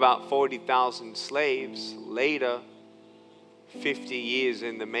 Talk about 40,000 slaves later, 50 years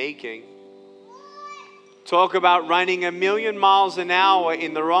in the making. Talk about running 1,000,000 miles an hour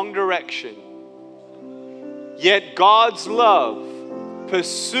in the wrong direction. Yet God's love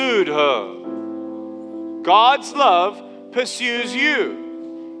pursued her. God's love pursues you.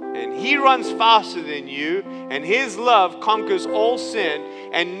 And he runs faster than you. And his love conquers all sin.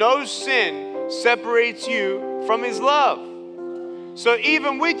 And no sin separates you from his love. So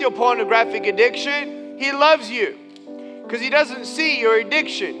even with your pornographic addiction, he loves you. Because he doesn't see your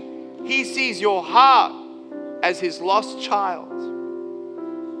addiction. He sees your heart as his lost child.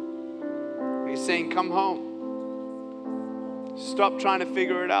 He's saying, come home. Stop trying to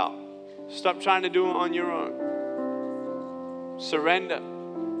figure it out. Stop trying to do it on your own. Surrender.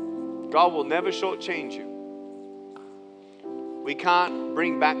 God will never shortchange you. We can't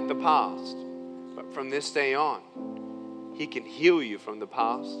bring back the past. But from this day on, he can heal you from the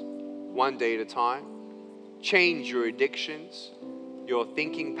past, one day at a time. Change your addictions, your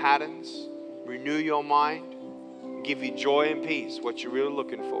thinking patterns, renew your mind, give you joy and peace, what you're really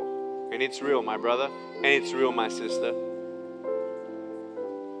looking for. And it's real, my brother, and it's real, my sister.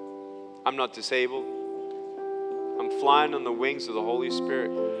 I'm not disabled. I'm flying on the wings of the Holy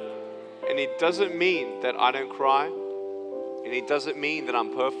Spirit. And it doesn't mean that I don't cry. And it doesn't mean that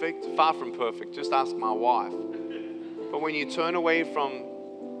I'm perfect. Far from perfect. Just ask my wife. But when you turn away from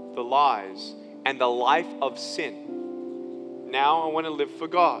the lies and the life of sin, now I want to live for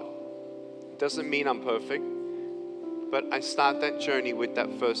God. It doesn't mean I'm perfect. But I start that journey with that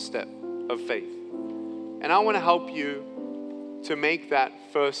first step of faith. And I want to help you to make that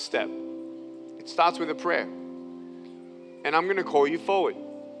first step. It starts with a prayer. And I'm going to call you forward.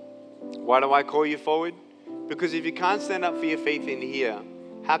 Why do I call you forward? Because if you can't stand up for your faith in here,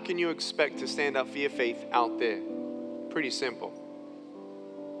 how can you expect to stand up for your faith out there? Pretty simple.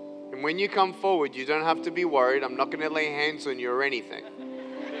 And when you come forward, you don't have to be worried. I'm not going to lay hands on you or anything.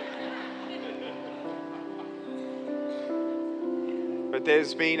 But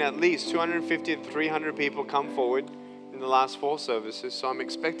there's been at least 250 to 300 people come forward in the last 4 services, so I'm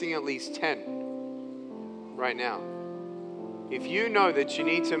expecting at least 10 right now. If you know that you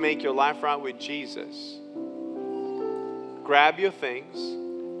need to make your life right with Jesus, grab your things,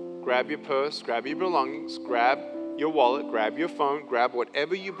 grab your purse, grab your belongings, grab your wallet, grab your phone, grab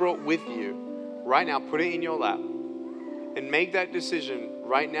whatever you brought with you right now, put it in your lap, and make that decision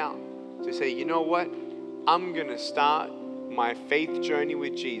right now to say, you know what? I'm going to start my faith journey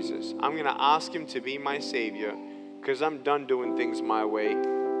with Jesus. I'm going to ask Him to be my Savior because I'm done doing things my way.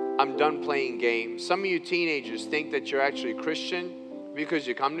 I'm done playing games. Some of you teenagers think that you're actually a Christian because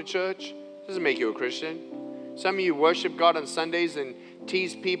you come to church. It doesn't make you a Christian. Some of you worship God on Sundays and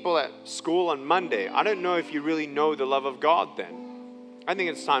tease people at school on Monday. I don't know if you really know the love of God then. I think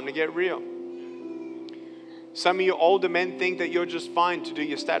it's time to get real. Some of you older men think that you're just fine to do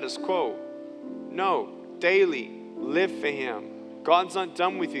your status quo. No, daily. Live for Him. God's not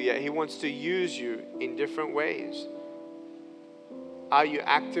done with you yet. He wants to use you in different ways. Are you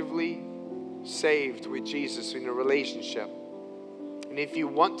actively saved with Jesus in a relationship? And if you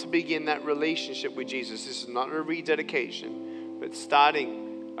want to begin that relationship with Jesus, this is not a rededication, but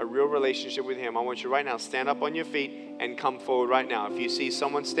starting a real relationship with Him, I want you right now, stand up on your feet and come forward right now. If you see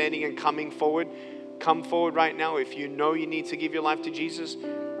someone standing and coming forward, come forward right now. If you know you need to give your life to Jesus,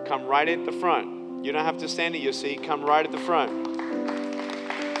 come right at the front. You don't have to stand at your seat. Come right at the front.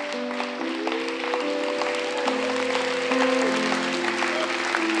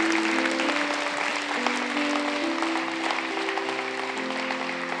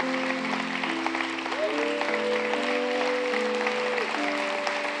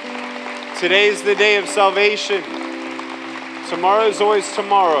 Today is the day of salvation. Tomorrow is always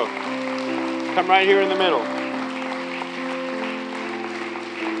tomorrow. Come right here in the middle.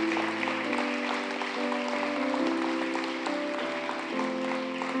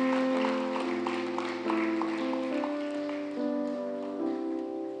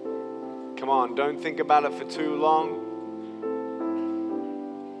 Don't think about it for too long.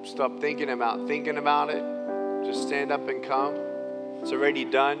 Stop thinking about it. Just stand up and come. It's already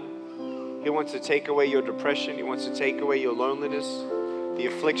done. He wants to take away your depression. He wants to take away your loneliness, the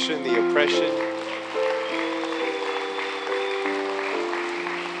affliction, the oppression.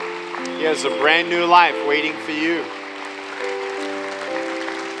 He has a brand new life waiting for you.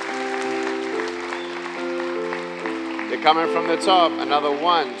 Coming from the top, another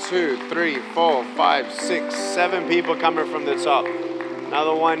 1, 2, 3, 4, 5, 6, 7 people coming from the top.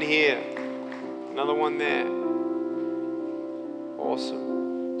 Another one here, another one there.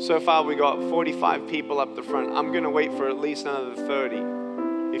 Awesome. So far we got 45 people up the front. I'm going to wait for at least another 30.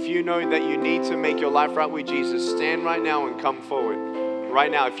 If you know that you need to make your life right with Jesus, stand right now and come forward.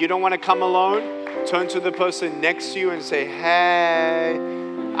 Right now. If you don't want to come alone, turn to the person next to you and say, hey,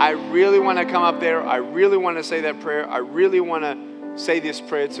 I really want to come up there. I really want to say that prayer. I really want to say this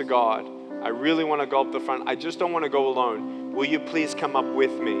prayer to God. I really want to go up the front. I just don't want to go alone. Will you please come up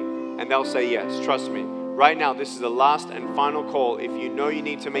with me? And they'll say yes. Trust me. Right now, this is the last and final call. If you know you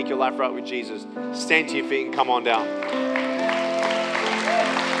need to make your life right with Jesus, stand to your feet and come on down.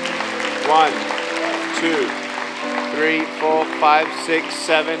 1, 2, 3, 4, 5, 6,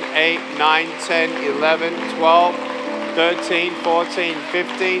 7, 8, 9, 10, 11, 12, 13, 14,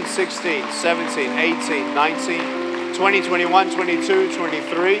 15, 16, 17, 18, 19, 20, 21, 22,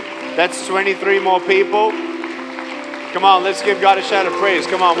 23. That's 23 more people. Come on, let's give God a shout of praise.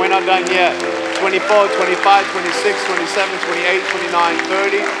 Come on, we're not done yet. 24, 25, 26, 27, 28, 29,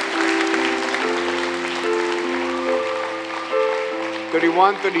 30.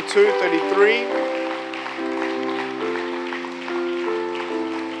 31, 32, 33.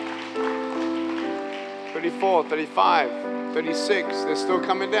 34, 35, 36. They're still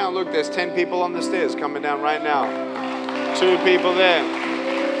coming down. Look, there's 10 people on the stairs coming down right now. 2 people there.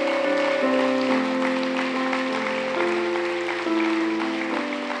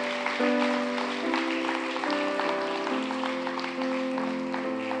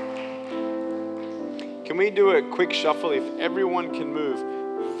 Can we do a quick shuffle? If everyone can move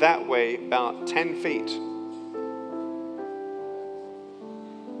that way about 10 feet.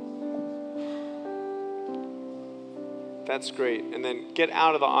 That's great. And then get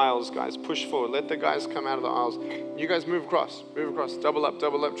out of the aisles, guys. Push forward. Let the guys come out of the aisles. You guys move across. Move across. Double up,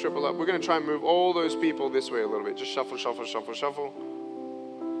 triple up. We're going to try and move all those people this way a little bit. Just shuffle, shuffle, shuffle, shuffle.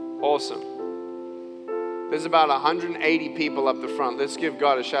 Awesome. There's about 180 people up the front. Let's give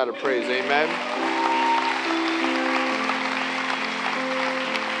God a shout of praise. Amen.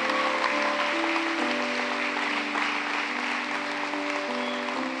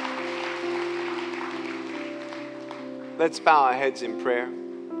 Let's bow our heads in prayer.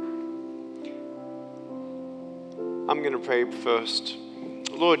 I'm going to pray first.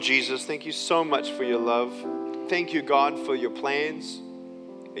 Lord Jesus, thank you so much for your love. Thank you, God, for your plans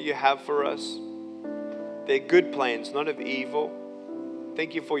that you have for us. They're good plans, not of evil.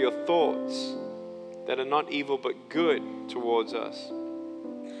 Thank you for your thoughts that are not evil but good towards us.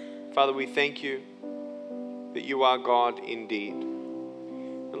 Father, we thank you that you are God indeed.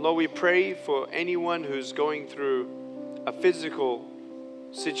 And Lord, we pray for anyone who's going through a physical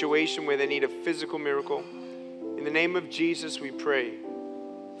situation where they need a physical miracle. In the name of Jesus, we pray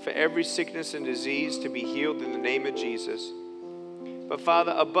for every sickness and disease to be healed in the name of Jesus. But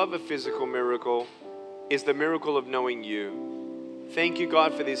Father, above a physical miracle is the miracle of knowing you. Thank you,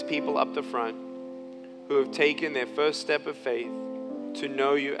 God, for these people up the front who have taken their first step of faith to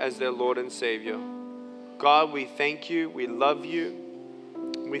know you as their Lord and Savior. God, we thank you. We love you.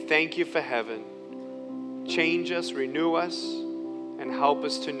 We thank you for heaven. Change us, renew us, and help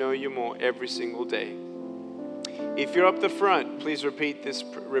us to know you more every single day. If you're up the front, please repeat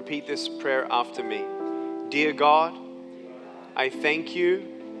this prayer after me. Dear God, I thank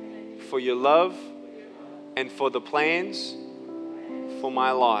you for your love and for the plans for my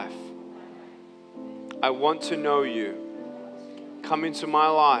life. I want to know you. Come into my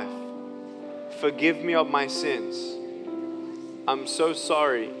life. Forgive me of my sins. I'm so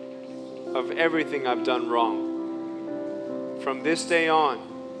sorry of everything I've done wrong. From this day on,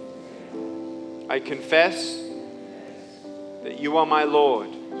 I confess that you are my Lord,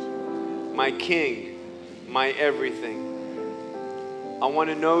 my King, my everything. I want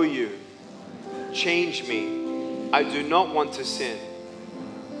to know you. Change me. I do not want to sin.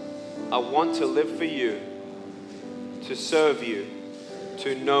 I want to live for you, to serve you,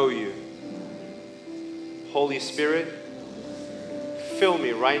 to know you. Holy Spirit, fill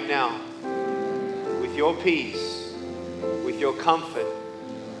me right now with your peace, with your comfort,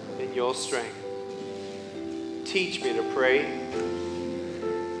 and your strength. Teach me to pray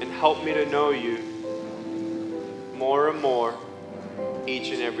and help me to know you more and more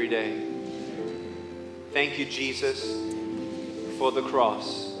each and every day. Thank you, Jesus, for the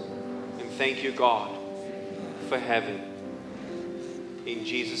cross. And thank you, God, for heaven. In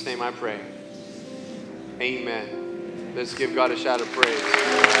Jesus' name I pray. Amen. Let's give God a shout of praise.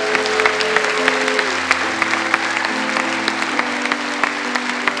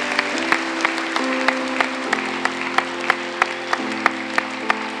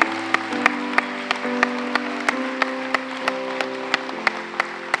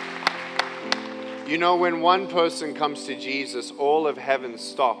 You know, when one person comes to Jesus, all of heaven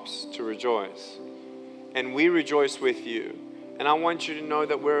stops to rejoice. And we rejoice with you. And I want you to know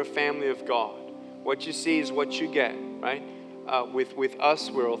that we're a family of God. What you see is what you get, right? With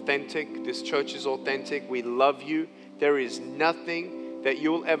us, we're authentic. This church is authentic. We love you. There is nothing that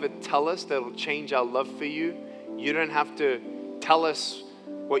you'll ever tell us that will change our love for you. You don't have to tell us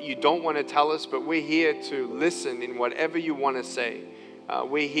what you don't want to tell us, but we're here to listen in whatever you want to say.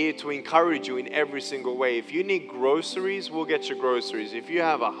 We're here to encourage you in every single way. If you need groceries, we'll get you groceries. If you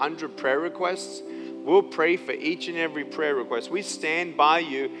have 100 prayer requests, we'll pray for each and every prayer request. We stand by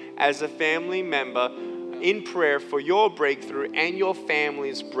you as a family member in prayer for your breakthrough and your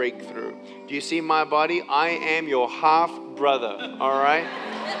family's breakthrough. Do you see my body? I am your half brother, all right?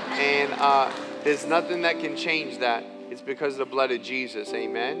 And there's nothing that can change that. It's because of the blood of Jesus,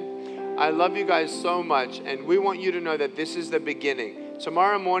 amen? I love you guys so much, and we want you to know that this is the beginning.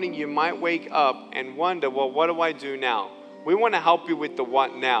 Tomorrow morning, you might wake up and wonder, well, what do I do now? We want to help you with the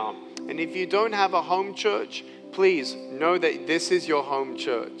what now. And if you don't have a home church, please know that this is your home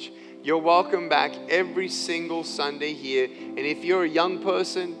church. You're welcome back every single Sunday here. And if you're a young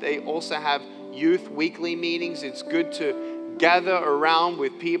person, they also have youth weekly meetings. It's good to gather around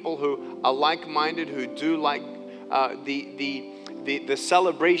with people who are like-minded, who do like the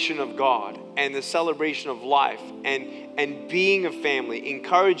celebration of God and the celebration of life and being a family,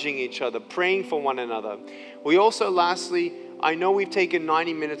 encouraging each other, praying for one another. We also, lastly, I know we've taken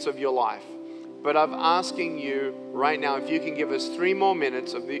 90 minutes of your life, but I'm asking you right now if you can give us 3 more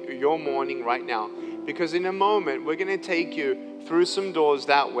minutes of your morning right now, because in a moment we're going to take you through some doors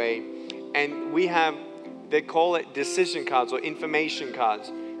that way, and we have, they call it decision cards or information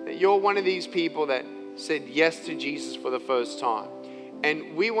cards, that you're one of these people that said yes to Jesus for the first time.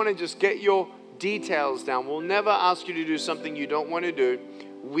 And we want to just get your details down. We'll never ask you to do something you don't want to do.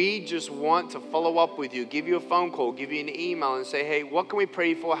 We just want to follow up with you, give you a phone call, give you an email and say, hey, what can we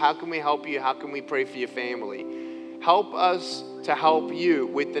pray for? How can we help you? How can we pray for your family? Help us to help you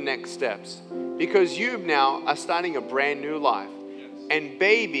with the next steps. Because you now are starting a brand new life. and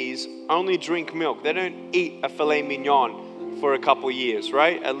babies only drink milk. They don't eat a filet mignon for a couple years,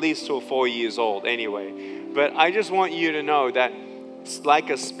 right? At least till 4 years old anyway. But I just want you to know that like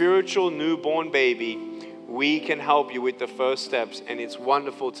a spiritual newborn baby, we can help you with the first steps, and it's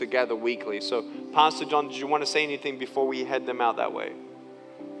wonderful to gather weekly. So, Pastor John, did you want to say anything before we head them out that way?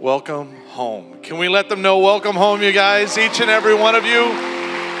 Welcome home. Can we let them know welcome home, you guys, each and every one of you?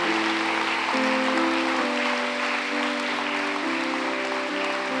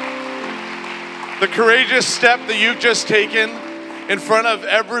 The courageous step that you've just taken in front of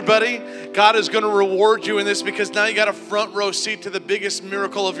everybody, God is going to reward you in this, because now you got a front row seat to the biggest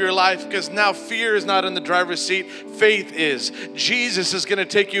miracle of your life, because now fear is not in the driver's seat, faith is. Jesus is going to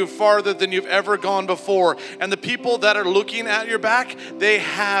take you farther than you've ever gone before. And the people that are looking at your back, they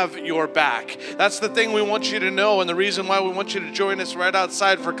have your back. That's the thing we want you to know, and the reason why we want you to join us right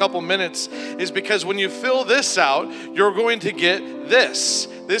outside for a couple minutes is because when you fill this out, you're going to get this.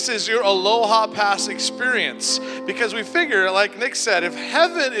 This is your Aloha Pass experience, because we figure, like Nick said, if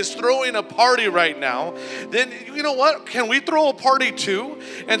heaven is throwing a party right now, then you know what? Can we throw a party too?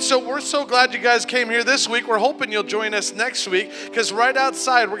 And so we're so glad you guys came here this week. We're hoping you'll join us next week, because right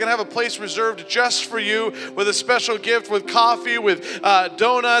outside we're going to have a place reserved just for you with a special gift, with coffee, with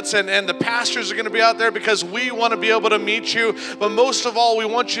donuts, and the pastors are going to be out there because we want to be able to meet you. But most of all, we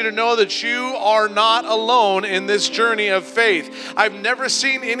want you to know that you are not alone in this journey of faith. I've never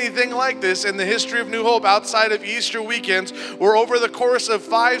seen anything like this in the history of New Hope outside of Easter weekends, where over the course of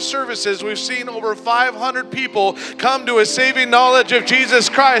 5 services, we've seen over 500 people come to a saving knowledge of Jesus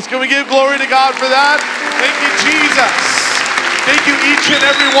Christ. Can we give glory to God for that? Thank you, Jesus. Thank you, each and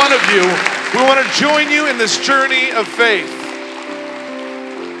every one of you. We want to join you in this journey of faith.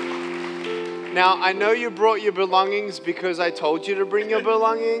 Now, I know you brought your belongings because I told you to bring your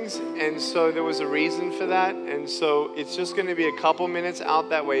belongings, and so there was a reason for that, and so it's just going to be a couple minutes out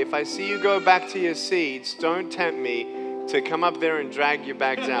that way. If I see you go back to your seats, don't tempt me to come up there and drag you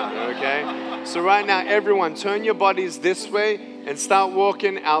back down, okay? So right now, everyone, turn your bodies this way and start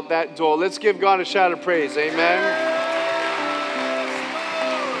walking out that door. Let's give God a shout of praise, amen?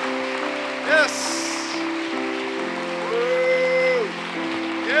 Yes. Woo.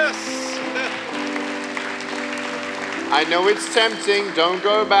 Yes. I know it's tempting. Don't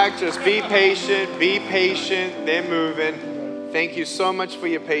go back. Just be patient. Be patient. They're moving. Thank you so much for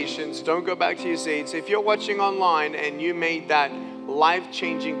your patience. Don't go back to your seats. If you're watching online and you made that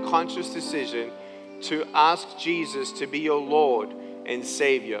life-changing conscious decision to ask Jesus to be your Lord and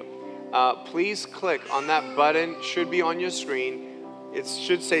Savior, please click on that button. It should be on your screen. It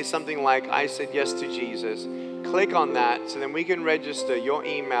should say something like, I said yes to Jesus. Click on that so then we can register your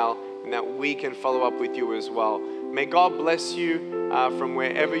email and that we can follow up with you as well. May God bless you from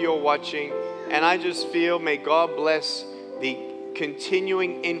wherever you're watching. And I just feel, may God bless the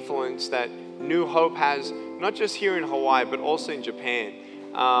continuing influence that New Hope has, not just here in Hawaii, but also in Japan.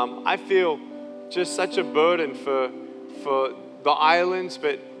 I feel just such a burden for the islands,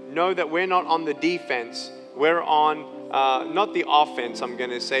 but know that we're not on the defense. We're on, not the offense, I'm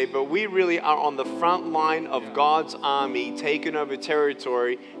going to say, but we really are on the front line of God's army taking over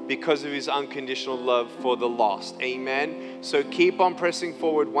territory because of his unconditional love for the lost. Amen. So keep on pressing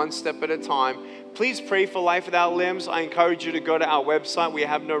forward one step at a time. Please pray for Life Without Limbs. I encourage you to go to our website. We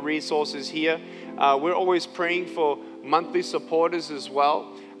have no resources here. We're always praying for monthly supporters as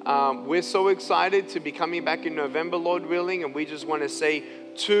well. We're so excited to be coming back in November, Lord willing, and we just want to say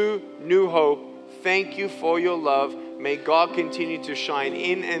to New Hope, thank you for your love. May God continue to shine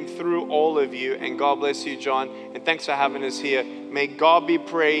in and through all of you. And God bless you, John. And thanks for having us here. May God be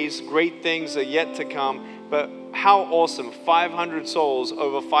praised. Great things are yet to come. But how awesome. 500 souls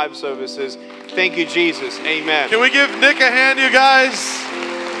over 5 services. Thank you, Jesus. Amen. Can we give Nick a hand, you guys?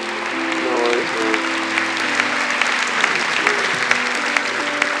 No worries, man.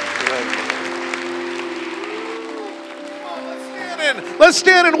 Let's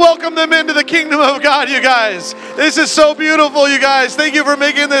stand and welcome them into the kingdom of God, you guys. This is so beautiful, you guys. Thank you for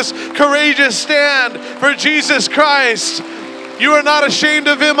making this courageous stand for Jesus Christ. You are not ashamed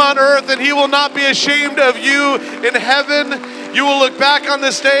of him on earth, and he will not be ashamed of you in heaven. You will look back on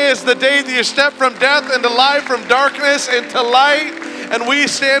this day as the day that you step from death into life, from darkness into light. And we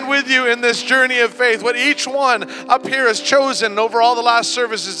stand with you in this journey of faith. What each one up here has chosen over all the last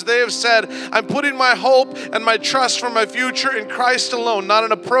services, they have said, I'm putting my hope and my trust for my future in Christ alone. Not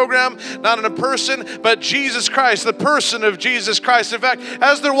in a program, not in a person, but Jesus Christ, the person of Jesus Christ. In fact,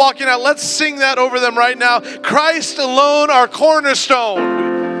 as they're walking out, let's sing that over them right now. Christ alone, our cornerstone.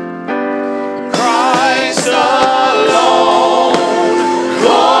 Christ alone.